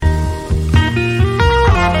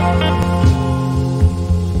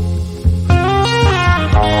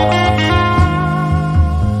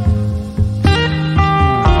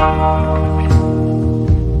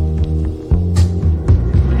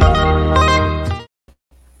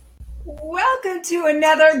to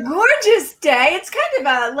another gorgeous day. It's kind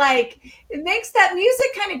of it makes that music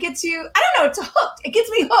kind of gets you, I don't know, it's hooked. It gets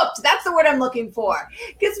me hooked. That's the word I'm looking for.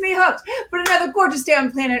 It gets me hooked. But another gorgeous day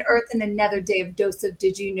on planet Earth and another day of dose of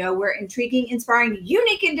Did You Know, where intriguing, inspiring,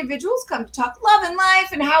 unique individuals come to talk love and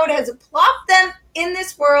life and how it has plopped them in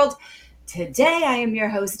this world. Today, I am your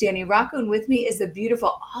host, Danny Rocco, and with me is the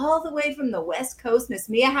beautiful, all the way from the West Coast, Miss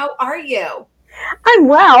Mia. How are you? I'm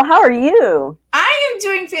well. How are you? I am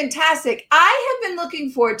doing fantastic. I have been looking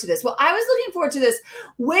forward to this. Well, I was looking forward to this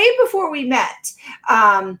way before we met.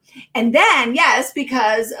 And then, yes,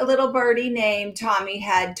 because a little birdie named Tommy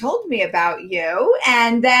had told me about you.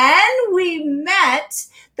 And then we met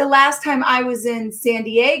the last time I was in San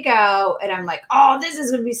Diego. And I'm like, oh, this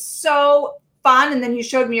is going to be so fun. And then you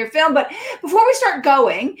showed me your film. But before we start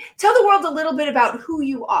going, tell the world a little bit about who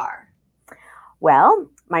you are. Well,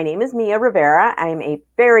 my name is Mia Rivera. I'm a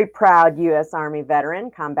very proud U.S. Army veteran,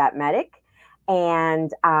 combat medic,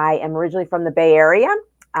 and I am originally from the Bay Area.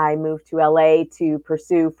 I moved to L.A. to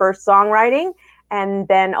pursue first songwriting and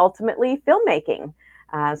then ultimately filmmaking.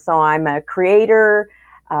 So I'm a creator,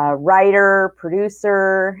 writer,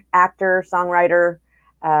 producer, actor, songwriter,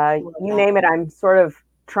 you name it. I'm sort of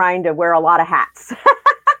trying to wear a lot of hats.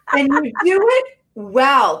 And you do it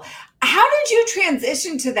well. How did you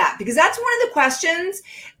transition to that? Because that's one of the questions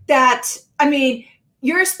that, I mean,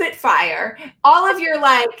 you're a Spitfire. All of you're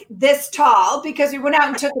like this tall because we went out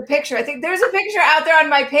and took a picture. I think there's a picture out there on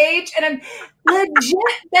my page and I'm legit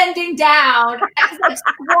bending down and like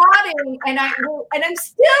squatting and I'm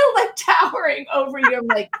still like towering over you. I'm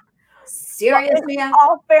like, seriously? Well, in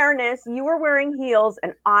all fairness, you were wearing heels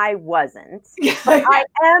and I wasn't. But I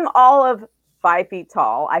am all of 5 feet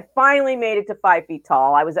tall. I finally made it to 5 feet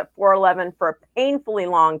tall. I was at 4'11" for a painfully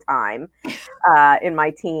long time in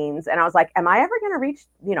my teens. And I was like, am I ever going to reach,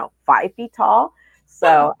 5 feet tall?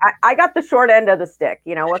 So I got the short end of the stick.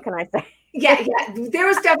 What can I say? Yeah. There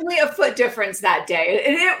was definitely a foot difference that day.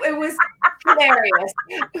 It was hilarious.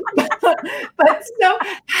 But so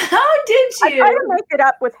how did you? I try to make it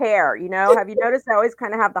up with hair, Have you noticed I always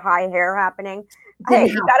kind of have the high hair happening? Hey,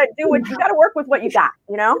 you got to work with what you got,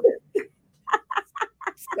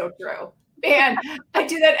 So true. Man, I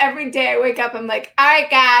do that every day. I wake up, I'm like, all right,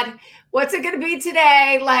 God, what's it going to be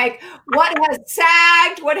today? Like, what has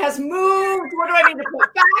sagged? What has moved? What do I need to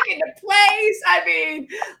put back into place? I mean,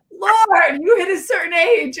 Lord, you hit a certain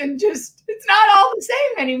age and just, it's not all the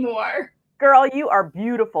same anymore. Girl, you are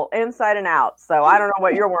beautiful inside and out. So I don't know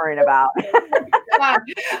what you're worrying about.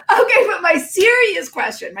 Okay, but my serious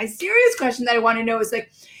question that I want to know is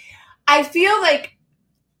like, I feel like,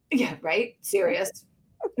 yeah, right? Serious.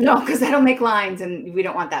 No, because I don't make lines and we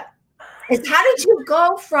don't want that. Is how did you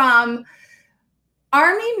go from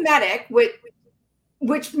Army medic,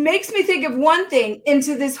 which makes me think of one thing,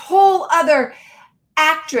 into this whole other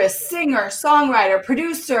actress, singer, songwriter,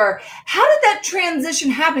 producer? How did that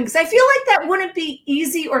transition happen? Because I feel like that wouldn't be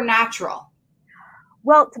easy or natural.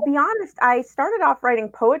 Well, to be honest, I started off writing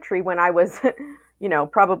poetry when I was,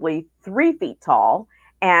 probably 3 feet tall.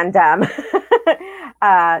 And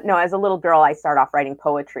no, as a little girl, I started off writing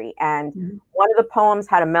poetry. And one of the poems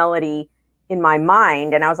had a melody in my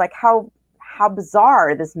mind. And I was like, how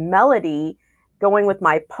bizarre, this melody going with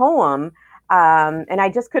my poem. And I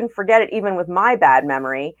just couldn't forget it, even with my bad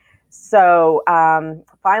memory. So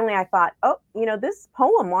finally, I thought, this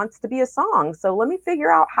poem wants to be a song. So let me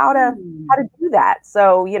figure out how to do that.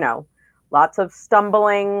 So, lots of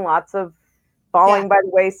stumbling, lots of falling by the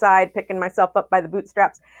wayside, picking myself up by the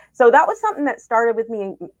bootstraps. So that was something that started with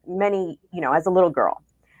me as a little girl.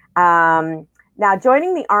 Now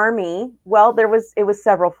joining the Army, well, it was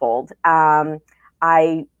severalfold.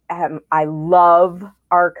 I love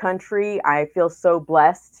our country. I feel so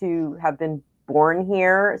blessed to have been born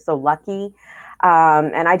here, so lucky.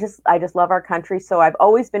 And I just love our country. So I've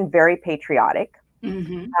always been very patriotic.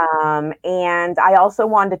 And I also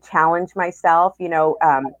wanted to challenge myself,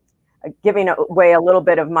 giving away a little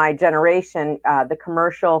bit of my generation. The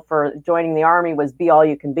commercial for joining the Army was be all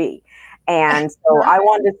you can be. And so I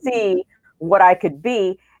wanted to see what I could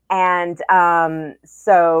be. And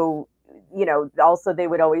so, also they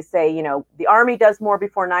would always say, the Army does more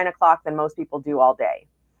before 9 o'clock than most people do all day.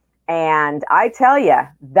 And I tell you,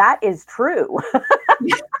 that is true.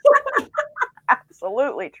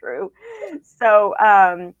 Absolutely true. So,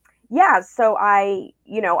 so I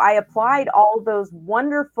applied all those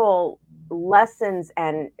wonderful lessons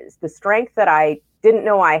and the strength that I didn't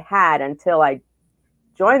know I had until I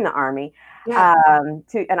joined the Army.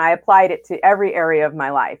 And I applied it to every area of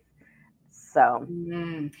my life. So,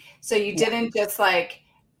 so you didn't just like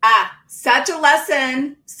Such a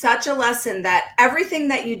lesson that everything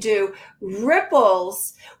that you do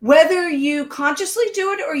ripples, whether you consciously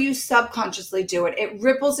do it or you subconsciously do it. It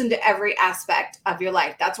ripples into every aspect of your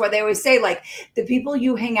life. That's why they always say, like, the people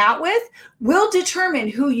you hang out with will determine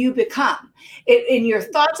who you become. In your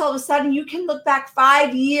thoughts, all of a sudden, you can look back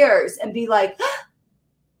 5 years and be like,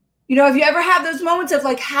 have you ever had those moments of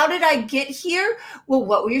like, how did I get here? Well,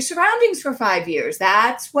 what were your surroundings for 5 years?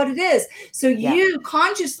 That's what it is. So you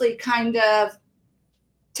consciously kind of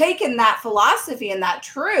taken that philosophy and that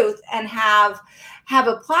truth and have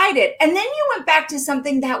applied it. And then you went back to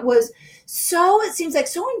something that was it seems like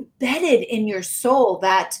so embedded in your soul,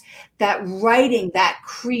 that writing, that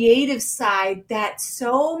creative side that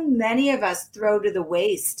so many of us throw to the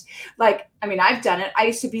waste. Like, I mean, I've done it. I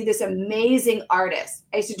used to be this amazing artist.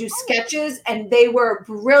 I used to do sketches and they were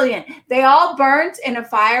brilliant. They all burnt in a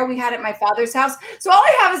fire we had at my father's house. So all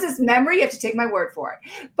I have is this memory. You have to take my word for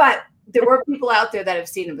it. But there were people out there that have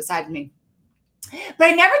seen it besides me. But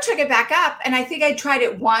I never took it back up. And I think I tried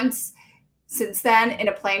it once since then in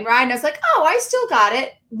a plane ride. And I was like, oh, I still got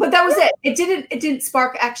it. But that was it. It didn't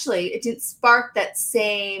spark that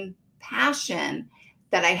same passion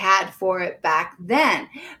that I had for it back then.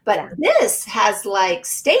 But this has like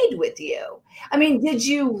stayed with you. I mean, did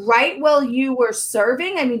you write while you were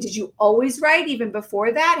serving? I mean, did you always write even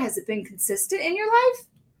before that? Has it been consistent in your life?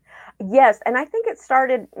 Yes. And I think it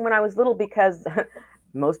started when I was little because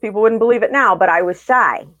most people wouldn't believe it now, but I was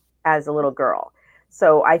shy as a little girl.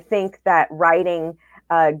 So I think that writing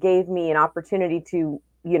gave me an opportunity to,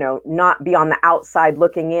 not be on the outside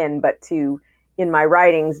looking in, but to, in my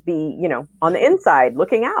writings, be, on the inside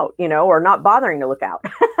looking out, or not bothering to look out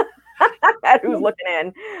at who's looking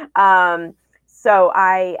in. So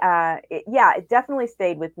it definitely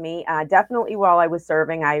stayed with me. Definitely while I was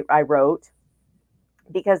serving, I wrote,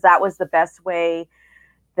 because that was the best way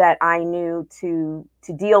that I knew to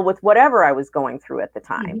deal with whatever I was going through at the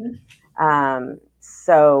time. Mm-hmm.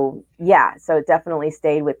 So it definitely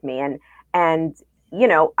stayed with me. And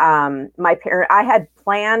my I had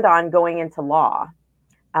planned on going into law,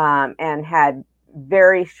 and had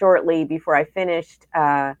very shortly before I finished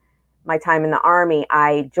my time in the Army,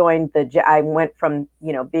 I went from,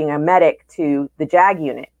 being a medic to the JAG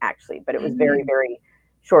unit actually, but it was very, very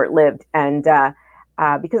short-lived. And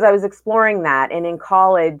because I was exploring that, and in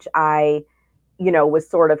college, I, was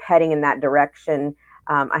sort of heading in that direction.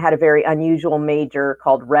 I had a very unusual major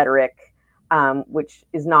called rhetoric, which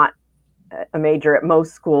is not a major at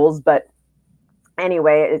most schools, but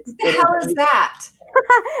anyway, what the hell is that?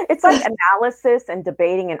 It's like analysis and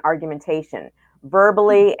debating and argumentation,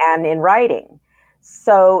 verbally and in writing.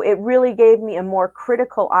 So it really gave me a more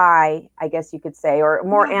critical eye, I guess you could say, or a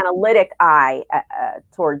more analytic eye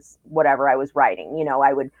towards whatever I was writing.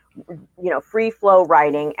 I would, free flow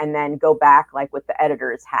writing and then go back like with the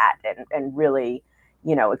editor's hat and really,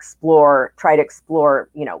 try to explore,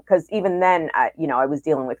 because even then, I was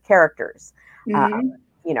dealing with characters,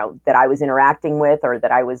 that I was interacting with or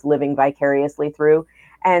that I was living vicariously through.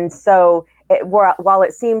 And so while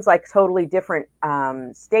it seems like totally different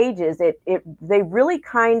stages, they really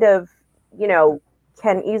kind of,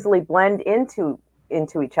 can easily blend into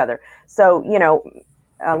each other. So,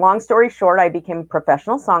 long story short, I became a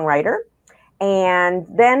professional songwriter. And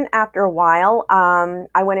then after a while,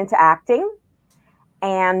 I went into acting.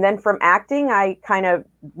 And then from acting, I kind of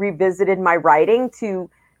revisited my writing to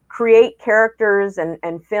create characters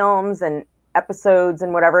and films and episodes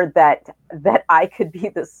and whatever that I could be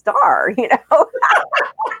the star,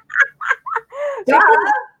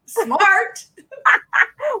 Smart.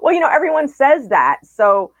 Well, everyone says that.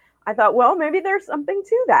 So I thought, well, maybe there's something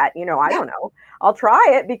to that. I don't know. I'll try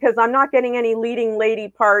it because I'm not getting any leading lady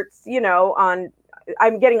parts,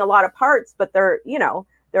 I'm getting a lot of parts, but they're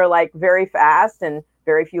like very fast and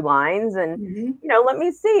very few lines. And, let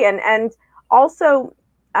me see. And also,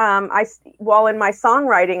 while in my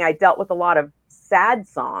songwriting, I dealt with a lot of sad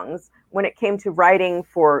songs. When it came to writing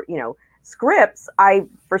for, scripts, I,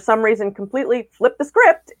 for some reason, completely flipped the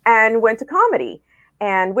script and went to comedy,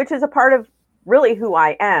 and which is a part of really who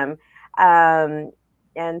I am.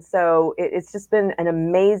 And so it's just been an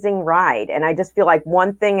amazing ride. And I just feel like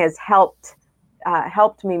one thing has helped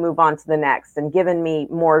me move on to the next and given me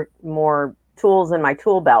more tools in my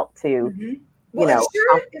tool belt to,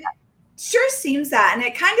 Sure seems that. And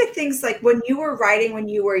it kind of thinks like when you were writing, when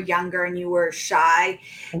you were younger and you were shy,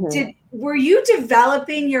 were you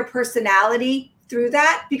developing your personality through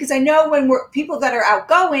that? Because I know when we're people that are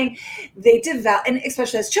outgoing, they develop, and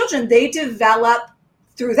especially as children, they develop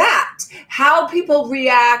through that, how people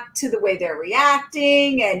react to the way they're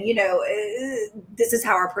reacting. And, this is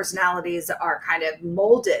how our personalities are kind of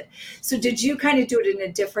molded. So did you kind of do it in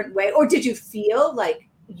a different way? Or did you feel like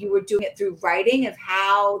you were doing it through writing, of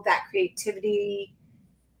how that creativity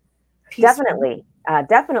piece?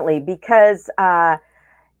 Definitely, because, as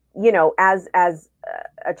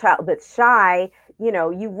a child that's shy,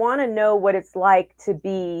 you want to know what it's like to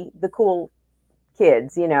be the cool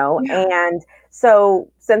kids, Yeah. and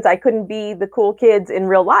so since I couldn't be the cool kids in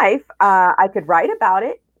real life, I could write about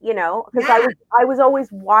it, because Yeah. I was always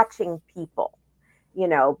watching people,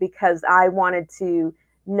 because I wanted to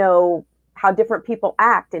know how different people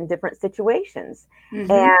act in different situations.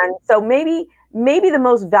 Mm-hmm. And so maybe the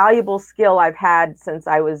most valuable skill I've had since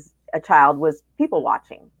I was a child was people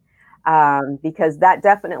watching, because that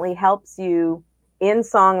definitely helps you in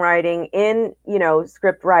songwriting, in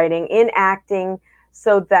script writing, in acting,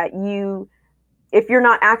 so that if you're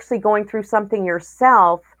not actually going through something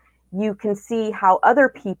yourself, you can see how other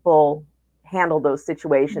people handle those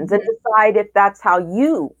situations and decide if that's how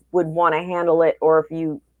you would want to handle it, or if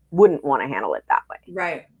you wouldn't want to handle it that way.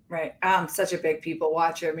 Right. I'm such a big people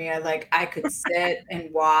watcher. I could sit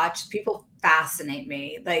and watch. People fascinate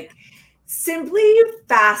me. Like, simply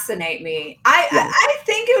fascinate me. Yeah. I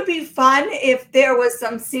think it would be fun if there was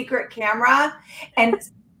some secret camera, and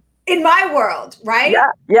in my world, right?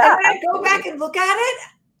 Yeah. And when I go back and look at it,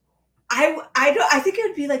 I think it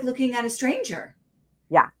would be like looking at a stranger.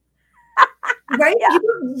 Yeah. Right? Yeah. You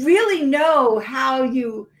don't really know how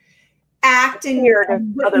you act and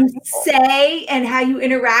what you say and how you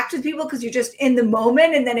interact with people, because you're just in the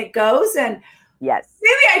moment, and then it goes. And yes,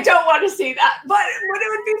 maybe I don't want to see that, but it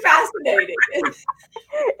would be fascinating.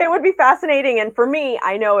 It would be fascinating, and for me,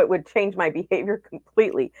 I know it would change my behavior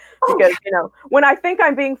completely, because when I think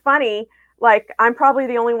I'm being funny, like, I'm probably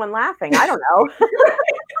the only one laughing. I don't know.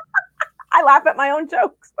 I laugh at my own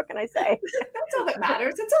jokes. What can I say? That's all that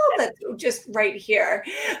matters. It's all that's just right here.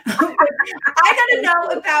 I got to know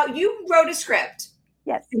about, you wrote a script.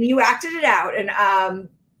 Yes. And you acted it out, and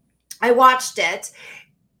I watched it.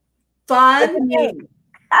 Funny.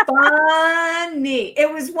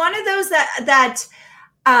 It was one of those that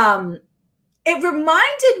it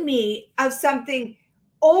reminded me of something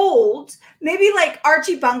old, maybe like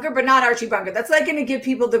Archie Bunker, but not Archie Bunker. That's like going to give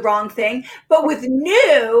people the wrong thing. But with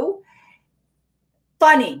new,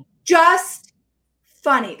 funny, just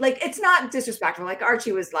funny. Like, it's not disrespectful. Like,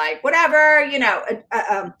 Archie was like, whatever,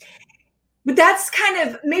 but that's kind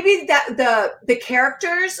of maybe that the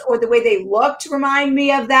characters or the way they looked remind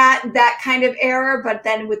me of that kind of era. But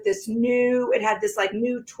then with this new, it had this like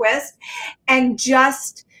new twist, and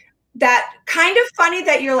just that kind of funny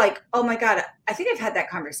that you're like, oh my God, I think I've had that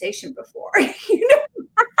conversation before.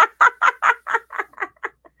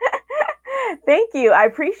 Thank you. I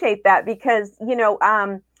appreciate that, because,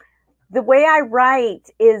 the way I write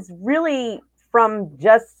is really from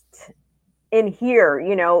just in here,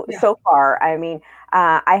 so far. I mean,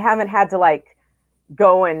 I haven't had to like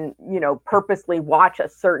go and, purposely watch a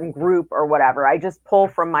certain group or whatever. I just pull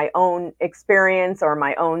from my own experience or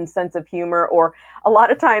my own sense of humor, or a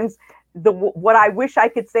lot of times what I wish I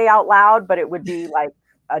could say out loud, but it would be like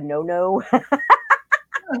a no.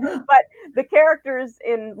 But the characters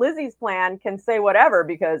in Lizzie's plan can say whatever,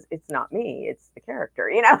 because it's not me, it's the character,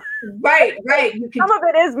 Right. Some of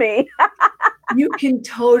it is me. You can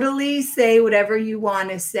totally say whatever you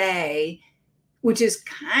want to say, which is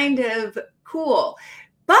kind of cool.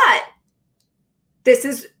 But this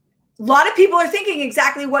is, a lot of people are thinking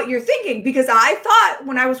exactly what you're thinking, because I thought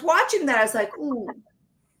when I was watching that, I was like, ooh,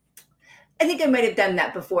 I think I might have done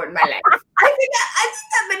that before in my life. I think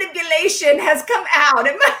that manipulation has come out.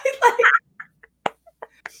 It might, like,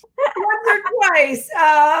 once or twice.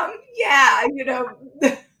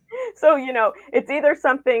 So, it's either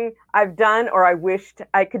something I've done, or I wished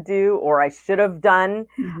I could do, or I should have done,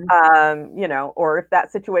 or if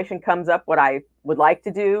that situation comes up, what I would like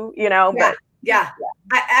to do, but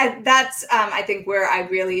that's I think where I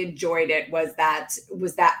really enjoyed it was that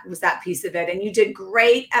piece of it. And you did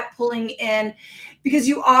great at pulling in, because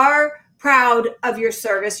you are proud of your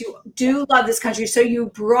service. You do love this country, so you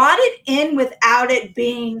brought it in without it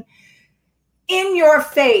being in your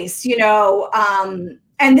face,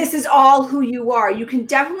 and this is all who you are. You can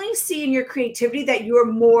definitely see in your creativity that you're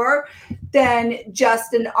more than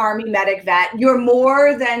just an Army medic vet. You're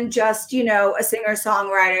more than just, a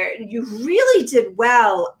singer-songwriter. You really did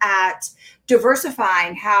well at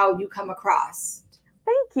diversifying how you come across.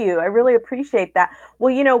 Thank you. I really appreciate that.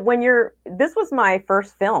 Well, this was my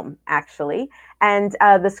first film, actually. And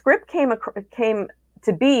the script came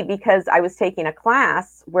to be because I was taking a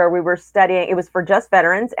class where we were studying, it was for just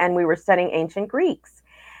veterans, and we were studying ancient Greeks.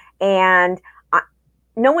 And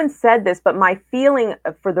no one said this, but my feeling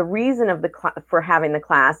for the reason of for having the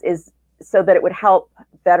class is so that it would help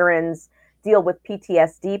veterans deal with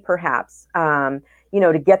PTSD, perhaps,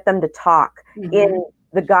 to get them to talk in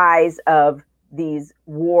the guise of these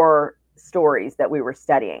war stories that we were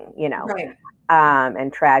studying, Right.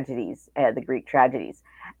 And tragedies, the Greek tragedies.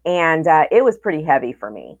 And it was pretty heavy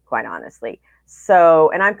for me, quite honestly.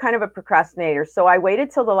 So, and I'm kind of a procrastinator. So I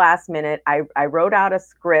waited till the last minute. I wrote out a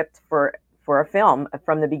script for a film.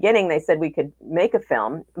 From the beginning, they said we could make a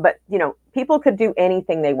film, but people could do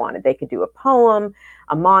anything they wanted. They could do a poem,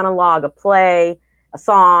 a monologue, a play, a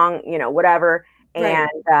song, whatever. Right. And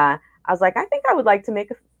I was like, I think I would like to make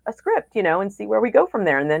a script, and see where we go from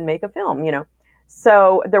there, and then make a film,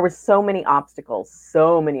 So there were so many obstacles,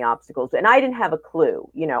 and I didn't have a clue.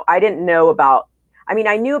 I didn't know about.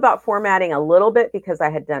 I knew about formatting a little bit because I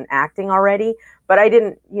had done acting already, but I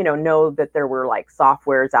didn't, know that there were like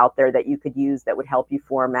softwares out there that you could use that would help you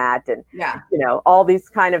format and, all these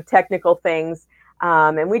kind of technical things.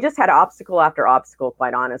 And we just had obstacle after obstacle,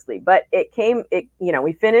 quite honestly. But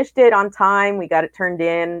we finished it on time. We got it turned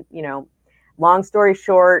in. Long story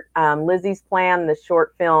short, Lizzie's Plan, the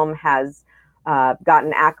short film, has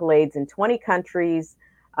gotten accolades in 20 countries,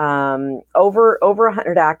 over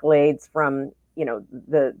 100 accolades from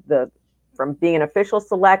from being an official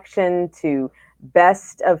selection to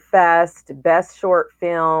best of fest, best short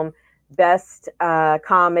film, best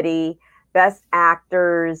comedy, best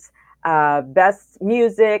actors, best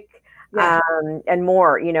music, and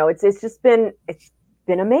more. It's been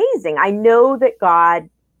amazing. I know that God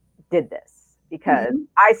did this because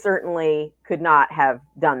I certainly could not have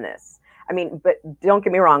done this. But don't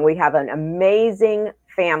get me wrong, we have an amazing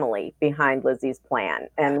family behind Lizzie's Plan.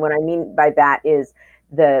 And what I mean by that is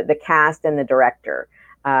the cast and the director.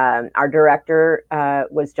 Our director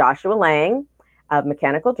was Joshua Lang of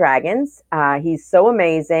Mechanical Dragons. He's so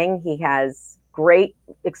amazing. He has great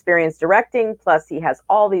experience directing, plus he has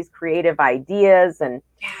all these creative ideas and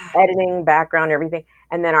editing background, everything.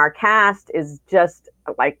 And then our cast is just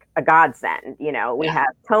like a godsend. We have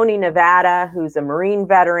Tony Nevada, who's a Marine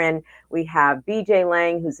veteran. We have BJ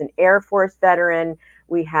Lang, who's an Air Force veteran.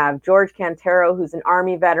 We have George Cantero, who's an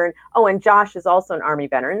Army veteran. Oh, and Josh is also an Army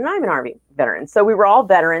veteran, and I'm an Army veteran. So we were all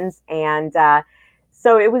veterans. And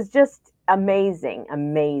so it was just amazing.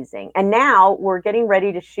 And now we're getting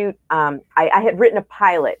ready to shoot. I had written a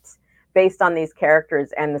pilot based on these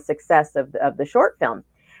characters and the success of the short film.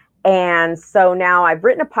 And so now I've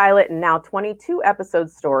written a pilot and now 22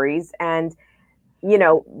 episode stories. And,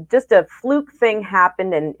 just a fluke thing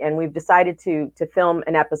happened and we've decided to film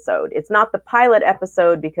an episode. It's not the pilot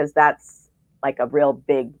episode because that's like a real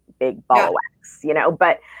big ball of wax,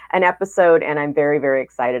 but an episode, and I'm very, very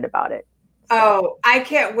excited about it. So. Oh, I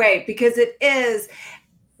can't wait, because it is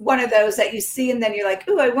one of those that you see and then you're like,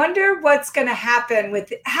 ooh, I wonder what's going to happen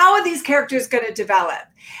how are these characters going to develop?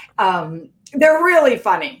 They're really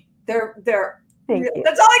funny.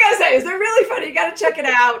 That's all I gotta say is they're really funny. You gotta check it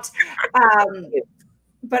out.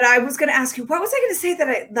 But I was gonna ask you, what was I gonna say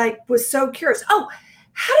that I was so curious? Oh,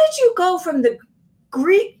 how did you go from the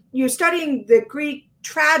Greek, you're studying the Greek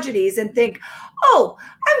tragedies and think, oh,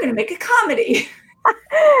 I'm gonna make a comedy?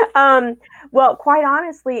 Well, quite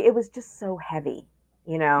honestly, it was just so heavy,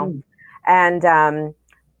 and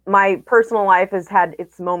my personal life has had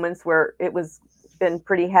its moments where it was been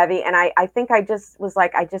pretty heavy. And I think I just was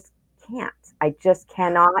like, I just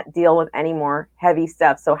cannot deal with any more heavy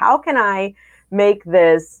stuff. So how can I make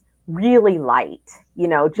this really light,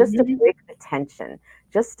 just to break the tension,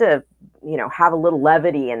 just to, have a little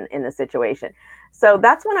levity in the situation. So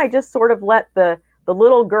that's when I just sort of let the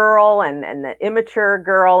little girl and the immature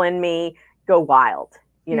girl in me go wild,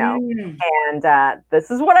 and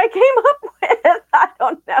this is what I came up with. I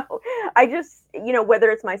don't know. I just,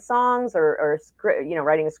 whether it's my songs or script,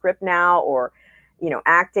 writing a script now or,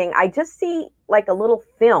 acting, I just see like a little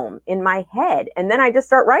film in my head and then I just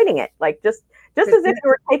start writing it, like just as if you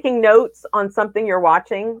were taking notes on something you're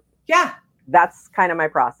watching. Yeah. That's kind of my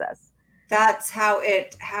process. That's how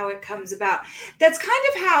it comes about. That's kind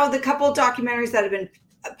of how the couple of documentaries that have been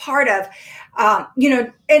a part of, and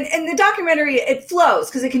the documentary, it flows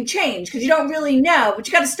because it can change because you don't really know, but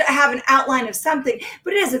you got to have an outline of something.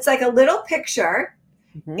 But it's like a little picture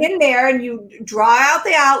in there, and you draw out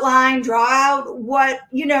the outline, draw out what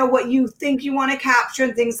you think you want to capture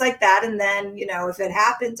and things like that. And then, if it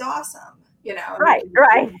happens, awesome. Right.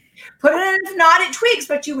 Put it in. If not, it tweaks,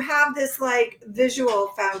 but you have this like visual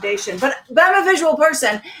foundation. But I'm a visual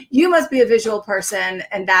person. You must be a visual person,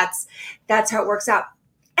 and that's how it works out.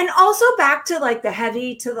 And also back to like the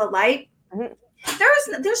heavy to the light. Mhm.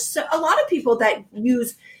 There's a lot of people that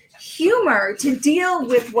use humor to deal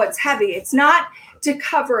with what's heavy. It's not to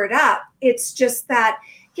cover it up. It's just that,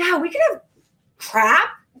 yeah, we can have crap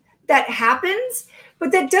that happens,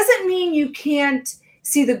 but that doesn't mean you can't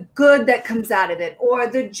see the good that comes out of it, or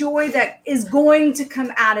the joy that is going to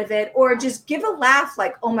come out of it, or just give a laugh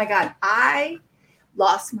like, oh my God, I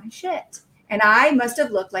lost my shit. And I must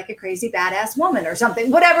have looked like a crazy badass woman or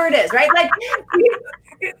something, whatever it is, right? Like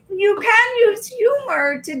you can use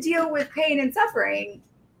humor to deal with pain and suffering.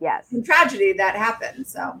 Yes. And tragedy that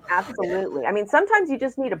happens. So absolutely. I mean, sometimes you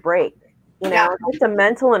just need a break, just a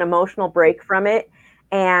mental and emotional break from it.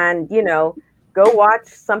 And, go watch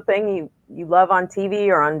something you love on TV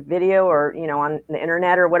or on video or, on the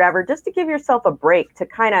internet or whatever, just to give yourself a break to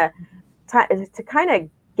kind of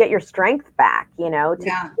get your strength back,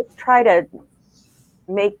 just try to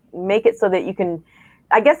make it so that you can,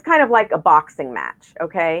 I guess, kind of like a boxing match.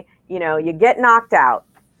 Okay. You get knocked out,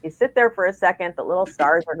 you sit there for a second, the little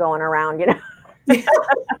stars are going around,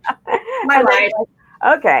 my life.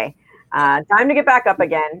 Okay. Time to get back up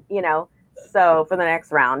again, so for the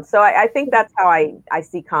next round. So I think that's how I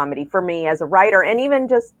see comedy for me as a writer, and even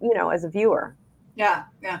just, as a viewer. Yeah.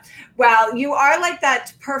 Well, you are like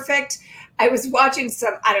that perfect. I was watching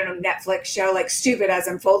some, I don't know, Netflix show, like Stupid as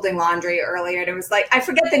I'm folding laundry earlier. And it was like, I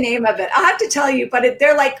forget the name of it. I'll have to tell you, but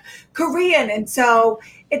they're like Korean. And so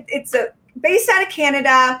it's based out of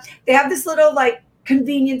Canada. They have this little like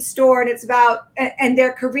convenience store, and it's about, and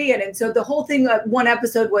they're Korean. And so the whole thing, one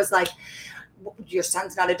episode was like, your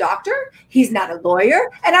son's not a doctor, he's not a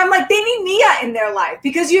lawyer. And I'm like, they need Mia in their life,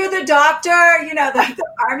 because you're the doctor, the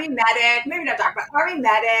army medic, maybe not doctor, but army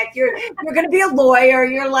medic. You're going to be a lawyer.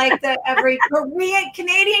 You're like the every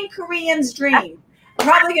Canadian Korean's dream. I'm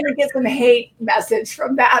probably going to get some hate message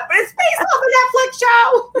from that, but it's based off a Netflix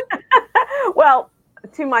show. Well,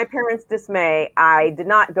 to my parents' dismay, I did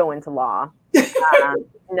not go into law.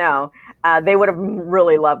 No, they would have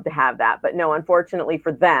really loved to have that, but no, unfortunately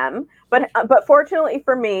for them. But fortunately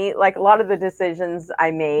for me, like a lot of the decisions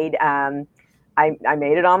I made, I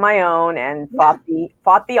made it on my own and fought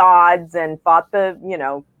the odds and fought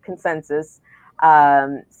the consensus.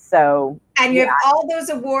 And you have all those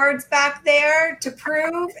awards back there to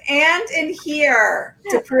prove, and in here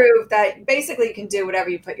to prove that basically you can do whatever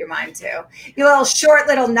you put your mind to. You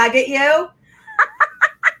little nugget, you.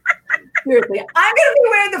 Seriously, I'm going to be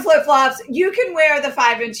wearing the flip-flops. You can wear the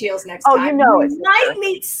 5-inch heels next time. We might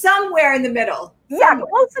meet somewhere in the middle. Yeah,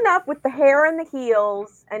 close enough with the hair and the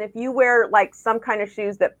heels. And if you wear like some kind of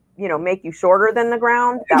shoes that, make you shorter than the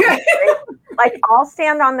ground, that would be great. Like I'll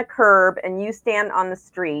stand on the curb and you stand on the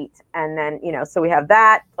street. And then, so we have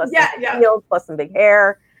that plus some heels plus some big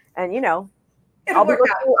hair. And, I'll be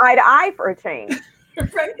looking eye to eye for a change.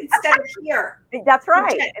 Right? Instead of here. That's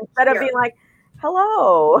right. Instead of being like,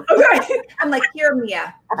 hello. I'm like, here,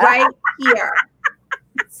 Mia, right here.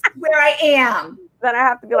 It's where I am. Then I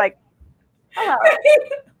have to be like, hello.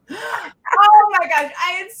 Oh my gosh.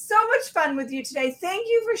 I had so much fun with you today. Thank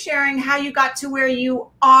you for sharing how you got to where you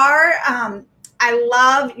are. I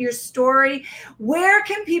love your story. Where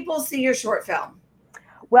can people see your short film?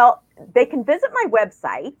 Well, they can visit my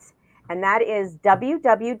website, and that is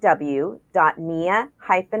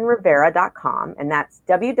www.mia-rivera.com. And that's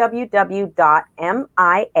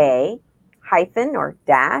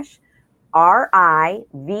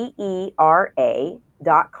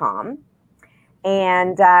www.mia-rivera.com.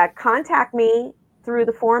 And contact me through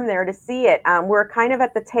the form there to see it. We're kind of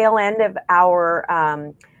at the tail end of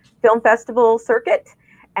our film festival circuit.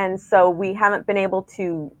 And so we haven't been able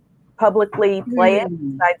to publicly play it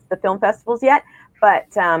besides the film festivals yet. But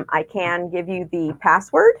I can give you the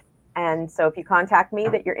password. And so if you contact me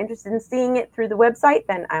that you're interested in seeing it through the website,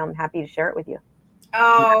 then I'm happy to share it with you.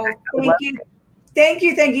 Oh, thank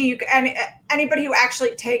you. Thank you. Anybody who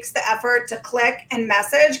actually takes the effort to click and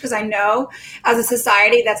message, because I know as a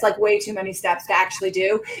society, that's like way too many steps to actually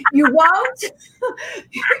do. You won't. It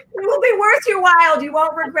will be worth your while. You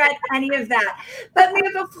won't regret any of that. But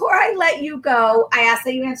Mia, before I let you go, I ask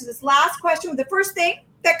that you answer this last question with the first thing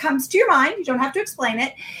that comes to your mind. You don't have to explain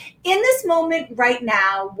it. In this moment right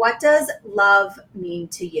now, what does love mean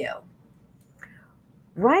to you?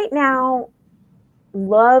 Right now,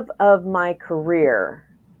 love of my career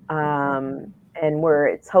and where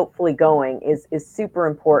it's hopefully going is super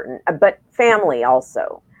important, but family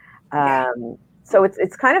also. So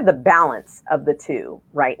it's kind of the balance of the two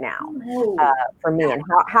right now for me, and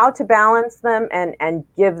how to balance them and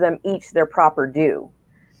give them each their proper due.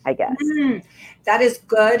 I guess. That is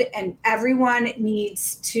good. And everyone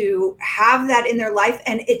needs to have that in their life.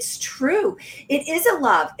 And it's true. It is a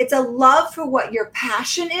love. It's a love for what your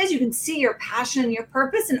passion is. You can see your passion and your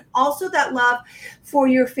purpose, and also that love for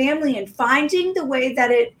your family and finding the way that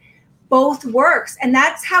it both works. And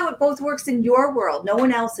that's how it both works in your world. No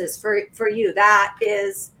one else's for you. That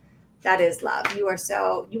is love. You are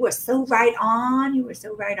so right on. You are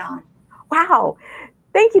so right on. Wow.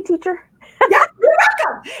 Thank you, teacher. Yeah, you're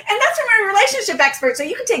welcome. And that's from a relationship expert. So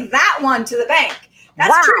you can take that one to the bank.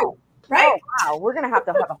 That's true. Right? Oh, wow. We're going to have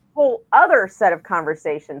a whole other set of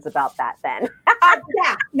conversations about that then.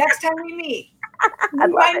 Yeah. Next time we meet. We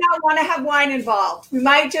might not want to have wine involved. We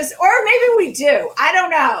might just, or maybe we do. I don't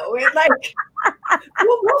know.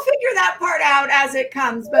 We'll figure that part out as it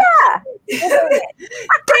comes. But yeah. Thank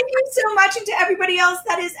you so much. And to everybody else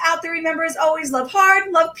that is out there, remember, as always, love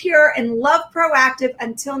hard, love pure, and love proactive.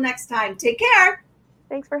 Until next time, take care.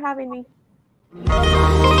 Thanks for having me.